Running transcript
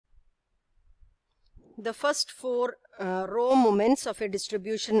The first four row moments of a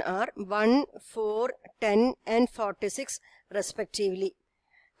distribution are 1, 4, 10 and 46 respectively.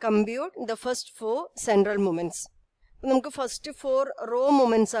 Compute the first four central moments. നമുക്ക് first four row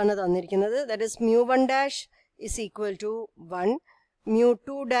moments ആണ് തന്നിരിക്കുന്നത്. That is mu1 dash is equal to 1,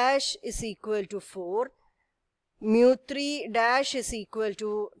 mu2 dash is equal to 4, mu3 dash is equal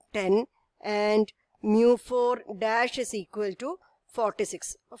to 10 and mu4 dash is equal to 46.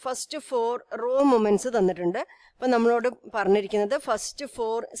 First four row moments തന്നിട്ടുണ്ട്. അപ്പോൾ നമ്മളോട് പറഞ്ഞിരിക്കുന്നത് first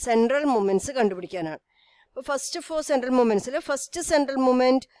four central moments കണ്ടുപിടിക്കാനാണ്. അപ്പോൾ first four central momentsൽ first central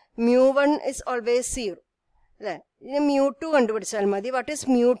moment mu1 is always 0. അല്ലേ? ഇനി mu2 കണ്ടുപിടിച്ചാൽ മതി. What is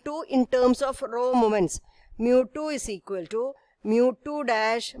mu2 in terms of row moments? mu2 is equal to mu2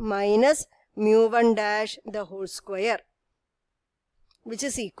 dash minus mu1 dash the whole square, which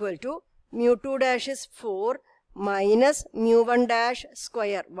is equal to mu2 dash is 4 minus mu1 dash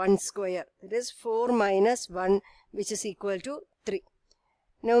square, 1 square. That is 4 minus 1, which is equal to 3.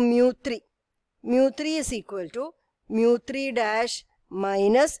 Now mu3. mu3 is equal to mu3 dash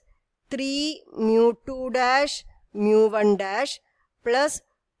minus 3 mu2 dash mu1 dash plus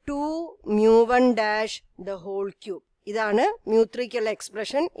 2 mu1 dash the whole cube. ഇതാണ് mu3 ക്കുള്ള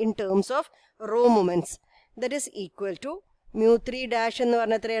expression in terms of row moments. That is equal to mu3 dash എന്ന്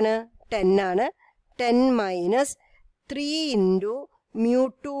പറഞ്ഞാൽ എത്രയാണ്? 10 ആണ്. 10 minus 3 into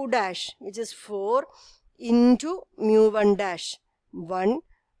mu2 dash, which is 4, into mu1 dash, 1,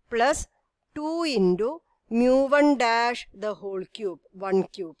 plus 2 into mu1 dash the whole cube, 1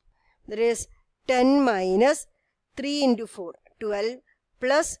 cube. That is 10 minus 3 into 4, 12,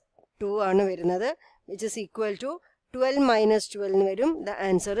 plus 2 ആണ് വരുന്നത്, which is equal to 12 minus 12 വരും. The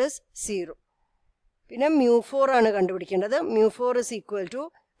answer is 0. പിന്നെ mu4 ആണ് കണ്ടുപിടിക്കേണ്ടത്. mu4 is equal to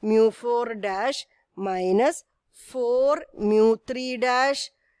mu4 dash minus 4 mu3 dash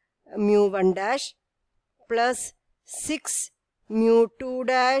mu1 dash plus 6 mu2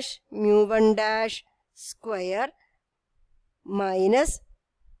 dash mu1 dash square minus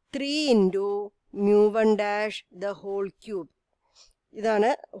 3 into mu1 dash the whole cube.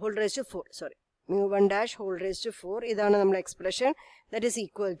 ഇതാണ് whole raised to 4. Sorry. mu1 dash whole raised to 4. ഇതാണ് നമ്മുടെ expression. That is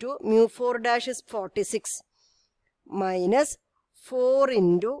equal to mu4 dash is 46 minus 4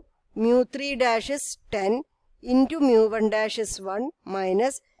 into mu3 dash is 10 into mu1 dash is 1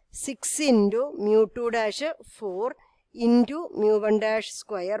 minus 6 into mu2 dash 4 into mu1 dash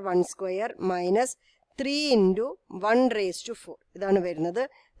square 1 square minus 3 into 1 raised to 4. ഇതാണ് വരുന്നത്.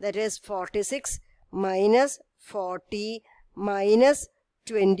 That is 46 minus 40 minus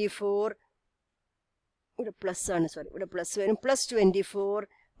 24. ഇവിടെ plus ആണ്, sorry, ഇവിടെ plus വരും. Plus 24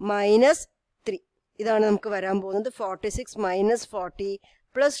 minus 3. ഇതാണ് നമുക്ക് വരാൻ പോകുന്നത്. 46 minus 40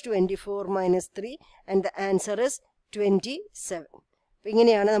 plus 24 minus 3 and the answer is 27. അപ്പോൾ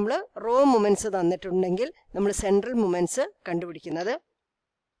ഇങ്ങനെയാണ് നമ്മൾ റോ മൊമെന്റ്സ് തന്നിട്ടുണ്ടെങ്കിൽ നമ്മൾ സെൻട്രൽ മൊമെന്റ്സ് കണ്ടുപിടിക്കുന്നത്.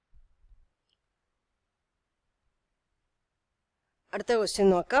 അടുത്ത ക്വസ്റ്റ്യൻ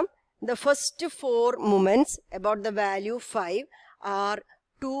നോക്കാം. The first four moments about the value 5 are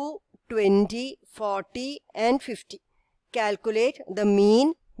 2, 20, 40 and 50. Calculate the mean,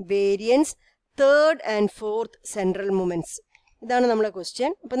 variance, third and fourth central moments. ഇതാണ് നമ്മുടെ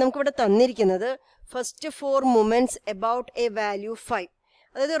ക്വസ്റ്റ്യൻ. അപ്പം നമുക്കിവിടെ തന്നിരിക്കുന്നത് first four moments about A value 5.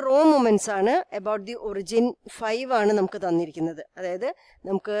 അതായത് റോ മൊമെന്റ്സ് ആണ്. അബൌട്ട് ദി ഒറിജിൻ 5 ആണ് നമുക്ക് തന്നിരിക്കുന്നത്. അതായത്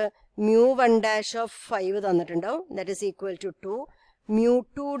നമുക്ക് mu1 dash of 5 തന്നിട്ടുണ്ടാവും. That is equal to 2.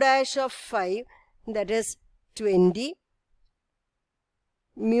 mu2 dash of 5, that is 20.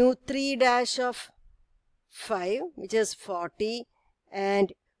 mu3 dash of 5, which is 40. And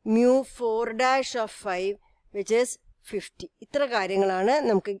mu4 dash of 5, which is 50. ഇത്ര കാര്യങ്ങളാണ്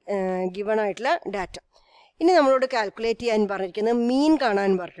നമുക്ക് ഗിവൺ ആയിട്ടുള്ള ഡാറ്റ. ഇനി നമ്മളോട് കാൽക്കുലേറ്റ് ചെയ്യാൻ പറഞ്ഞിരിക്കുന്നത് മീൻ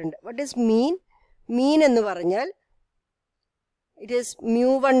കാണാൻ പറഞ്ഞിട്ടുണ്ട്. വാട്ട് ഈസ് മീൻ? മീൻ എന്ന് പറഞ്ഞാൽ ഇറ്റ് ഈസ്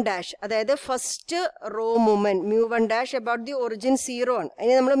mu1 dash, അതായത് first row movement mu1 dash about the origin 0 ആണ്.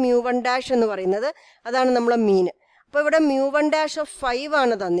 അതിന് നമ്മൾ mu1 dash എന്ന് പറയുന്നത്, അതാണ് നമ്മളെ മീൻ. അപ്പോൾ ഇവിടെ mu1 dash of 5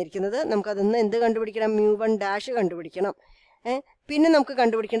 ആണ് തന്നിരിക്കുന്നത്. നമുക്കതൊന്ന് എന്ത് കണ്ടുപിടിക്കണം? mu1 dash കണ്ടുപിടിക്കണം. പിന്നെ നമുക്ക്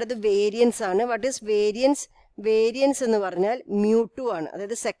കണ്ടുപിടിക്കേണ്ടത് വേരിയൻസ് ആണ്. What is variance? വേരിയൻസ് എന്ന് പറഞ്ഞാൽ mu2 ആണ്.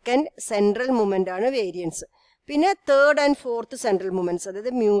 അതായത് സെക്കൻഡ് സെൻട്രൽ മൂവ്മെന്റ് ആണ് വേരിയൻസ്. പിന്നെ third and fourth central movements,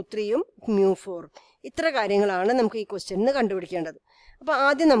 അതായത് mu3യും mu4. ഇത്ര കാര്യങ്ങളാണ് നമുക്ക് ഈ ക്വസ്റ്റ്യനിന് കണ്ടുപിടിക്കേണ്ടത്. അപ്പോൾ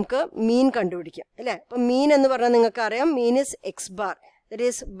ആദ്യം നമുക്ക് മീൻ കണ്ടുപിടിക്കാം, അല്ലേ? അപ്പം മീൻ എന്ന് പറഞ്ഞാൽ നിങ്ങൾക്ക് അറിയാം, mean is X bar. That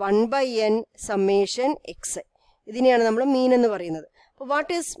is 1/n summation xi. ഇതിനെയാണ് നമ്മൾ മീൻ എന്ന് പറയുന്നത്. അപ്പോൾ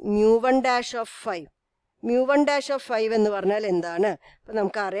what is mu1 dash of 5? mu1 dash of 5 എന്ന് പറഞ്ഞാൽ എന്താണ്? അപ്പോൾ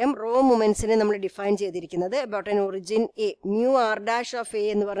നമുക്കറിയാം റോ മൂവ്മെന്റ്സിനെ നമ്മൾ ഡിഫൈൻ ചെയ്തിരിക്കുന്നത് about an origin A. mu r dash of a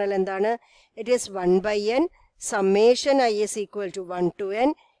എന്ന് പറഞ്ഞാൽ എന്താണ്? It is 1/n summation I is equal to 1 to n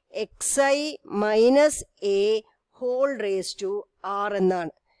xi minus a whole raised to r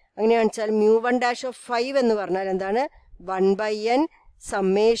എന്നാണ്. അങ്ങനെയാണെന്ന് വെച്ചാൽ mu1 dash of 5 എന്ന് പറഞ്ഞാൽ എന്താണ്? 1 by n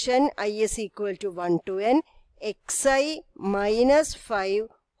summation I is equal to 1 to n xi minus 5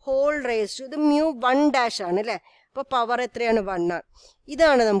 whole raised to ഇത് mu1 dash ആണ് അല്ലേ? അപ്പോൾ പവർ എത്രയാണ്? 1 ആണ്.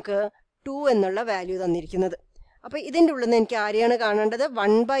 ഇതാണ് നമുക്ക് 2 എന്നുള്ള വാല്യൂ തന്നിരിക്കുന്നത്. അപ്പോൾ ഇതിൻ്റെ ഉള്ളിൽ നിന്ന് എനിക്ക് ആരെയാണ് കാണേണ്ടത്?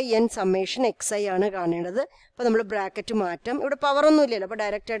 1 by n summation xi ആണ് കാണേണ്ടത്. അപ്പോൾ നമ്മൾ ബ്രാക്കറ്റ് മാറ്റാം. ഇവിടെ പവർ ഒന്നും ഇല്ലല്ലോ, അപ്പോൾ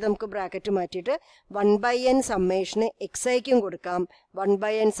ഡയറക്റ്റ് ആയിട്ട് നമുക്ക് ബ്രാക്കറ്റ് മാറ്റിയിട്ട് 1 by n summation xiക്കും കൊടുക്കാം, 1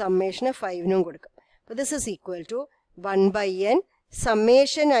 by n summation 5നും കൊടുക്കാം. അപ്പോൾ this is equal to 1 by n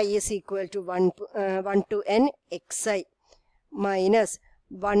summation I is equal to 1 to n xi minus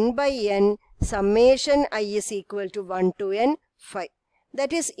 1 by n summation I is equal to 1 to n 5.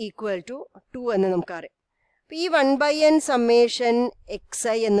 That is equal to 2 എന്ന് നമുക്കറിയാം. അപ്പോൾ ഈ 1 by n summation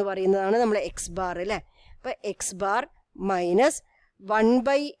xi എന്ന് പറയുന്നതാണ് നമ്മൾ x bar അല്ലേ? അപ്പോൾ x bar minus 1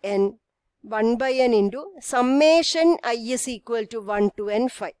 by n into summation I is equal to 1 to n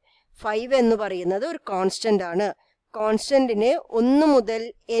 5. 5 എന്ന് പറയുന്നത് ഒരു കോൺസ്റ്റന്റ് ആണ്. കോൺസ്റ്റന്റിനെ 1 മുതൽ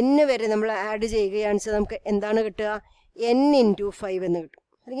n വരെ നമ്മൾ ആഡ് ചെയ്യുകയാണെന്ന് വെച്ചാൽ നമുക്ക് എന്താണ് കിട്ടുക? n into 5 എന്ന് കിട്ടും,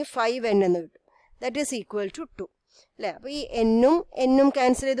 അല്ലെങ്കിൽ 5n എന്ന് കിട്ടും. ദാറ്റ് ഈസ് ഈക്വൽ ടു 2 അല്ലേ? അപ്പോൾ ഈ എന്നും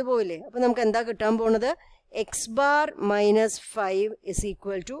ക്യാൻസൽ ചെയ്ത് പോയില്ലേ? അപ്പോൾ നമുക്ക് എന്താ കിട്ടാൻ പോണത്? x bar minus 5 is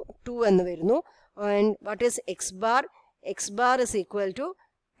equal to 2 എന്ന് വരുന്നു. And what is x bar? x bar is equal to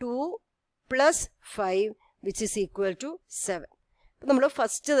 2 plus 5 which is equal to 7. അപ്പോൾ നമ്മൾ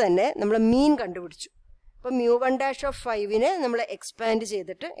ഫസ്റ്റ് തന്നെ നമ്മൾ മീൻ കണ്ടുപിടിച്ചു. അപ്പോൾ mu1 dash of 5നെ നമ്മൾ എക്സ്പാൻഡ്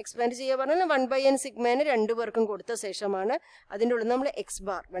ചെയ്യുക പറഞ്ഞാൽ 1 by n സിഗ്മേനെ രണ്ടു പേർക്കും കൊടുത്ത ശേഷമാണ് അതിൻ്റെ ഉള്ളിൽ നമ്മൾ x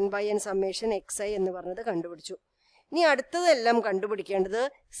bar 1 by n summation xi എന്ന് പറഞ്ഞത് കണ്ടുപിടിച്ചു. ഇനി അടുത്തതെല്ലാം കണ്ടുപിടിക്കേണ്ടത്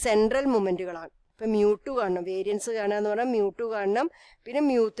സെൻട്രൽ മൊമെൻറ്റുകളാണ്. ഇപ്പം mu2 കാണണം, വേരിയൻസ് കാണുക എന്ന് പറഞ്ഞാൽ mu2 കാണണം, പിന്നെ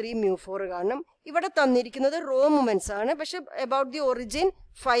mu3 mu4 കാണണം. ഇവിടെ തന്നിരിക്കുന്നത് റോ മൊമെൻറ്റ്സ് ആണ്, പക്ഷെ അബൌട്ട് ദി ഒറിജിൻ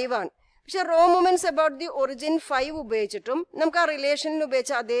 5 ആണ്. പക്ഷെ raw moments about the origin 5 ഉപയോഗിച്ചിട്ടും നമുക്ക് ആ റിലേഷനിൽ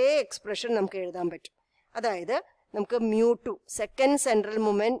ഉപയോഗിച്ച അതേ എക്സ്പ്രഷൻ നമുക്ക് എഴുതാൻ പറ്റും. അതായത് നമുക്ക് mu2 second central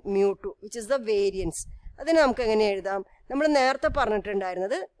moment mu2 which is the variance, അതിന് നമുക്ക് എങ്ങനെ എഴുതാം? നമ്മൾ നേരത്തെ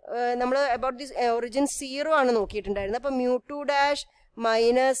പറഞ്ഞിട്ടുണ്ടായിരുന്നത് നമ്മൾ അബൌട്ട് ദി ഒറിജിൻ 0 ആണ് നോക്കിയിട്ടുണ്ടായിരുന്നത്. അപ്പോൾ mu2 dash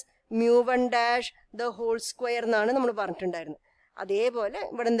minus mu1 dash the whole square എന്നാണ് നമ്മൾ പറഞ്ഞിട്ടുണ്ടായിരുന്നത്. അതേപോലെ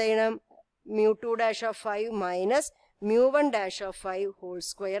ഇവിടെ എന്ത് ചെയ്യണം? mu2 dash of 5 minus mu1 dash of 5 whole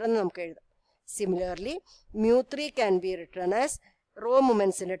square എന്ന് നമുക്ക് എഴുതാം. Similarly mu3 can be written as raw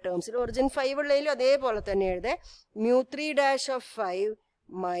മൊമെന്റ്സിന്റെ ടേംസിൽ origin 5 ഉള്ളതിലും അതേപോലെ തന്നെ എഴുതാം. mu3 dash of 5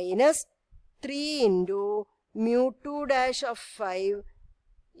 minus 3 into mu2 dash of 5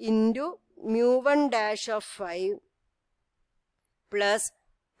 into mu1 dash of 5 plus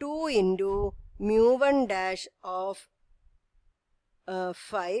 2 into mu1 dash of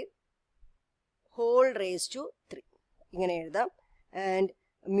 5 whole raised to 3 ഇങ്ങനെ എഴുതാം. And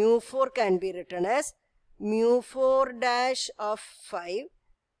mu4 can be written as mu4 dash of 5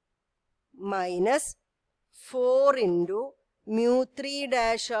 minus 4 into mu3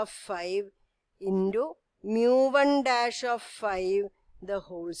 dash of 5 into mu1 dash of 5 the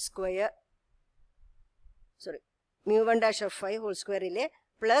whole square. Sorry, mu1 dash of 5 whole square ile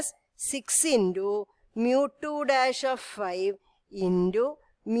plus 6 into mu2 dash of 5 into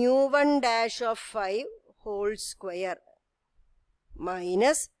mu1 dash of 5 whole square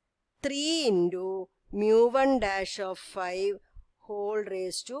minus 3 into mu1 dash of 5 whole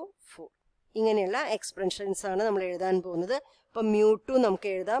raised to 4. ഇങ്ങനെയുള്ള expressions ആണ് നമ്മൾ എഴുതാൻ പോകുന്നത്. അപ്പം mu2 നമുക്ക്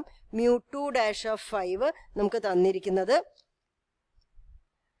എഴുതാം. mu2 dash of 5 നമുക്ക് തന്നിരിക്കുന്നത്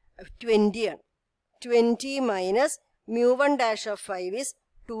 20 ആണ്. 20 minus mu1 dash of 5 is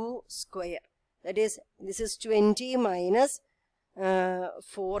 2 square. That is, this is 20 minus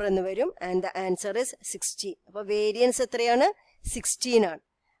 4 എന്ന് വരും. And the answer is 16. അപ്പോൾ വേരിയൻസ് എത്രയാണ്? 16 ആണ്.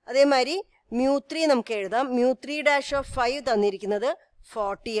 അതേമാതിരി mu3 നമുക്ക് എഴുതാം. mu3 dash of 5 തന്നിരിക്കുന്നത്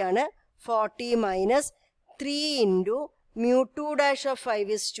 40 ആണ്. 40 minus 3 into mu2 dash of 5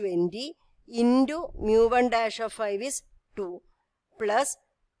 is 20 into mu1 dash of 5 is 2 plus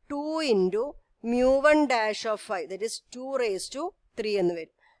 2 into mu1 dash of 5, that is 2 raised to 3 എന്ന്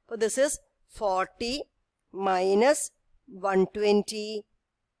വരും. അപ്പോൾ this is 40 minus 120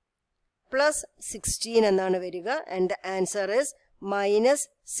 plus 16 എന്നാണ് വരിക. And the answer is minus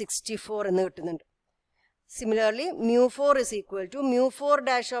 64 എന്ന് കിട്ടുന്നുണ്ട്. Similarly mu4 is equal to mu4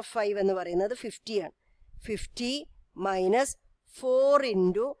 dash of 5 എന്ന് പറയുന്നത് 50 ആണ്. 50 minus 4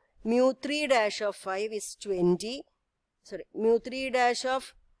 into mu3 dash of 5 is 20. Sorry, mu3 dash of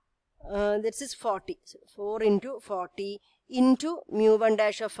this is 40. So 4 into 40 into mu1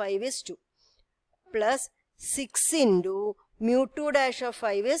 dash of 5 is 2 plus 6 into mu2 dash of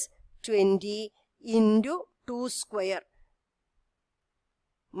 5 is 20 into 2 square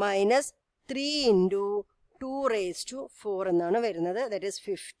minus 3 into 2 raised to 4 എന്നാണ് വരുന്നത്. That is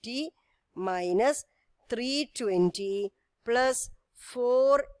 50 minus 320 plus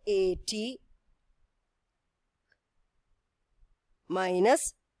 480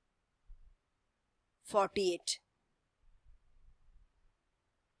 minus 48,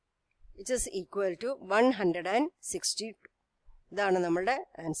 which is equal to 162. ഇതാണ് നമ്മുടെ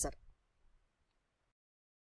answer.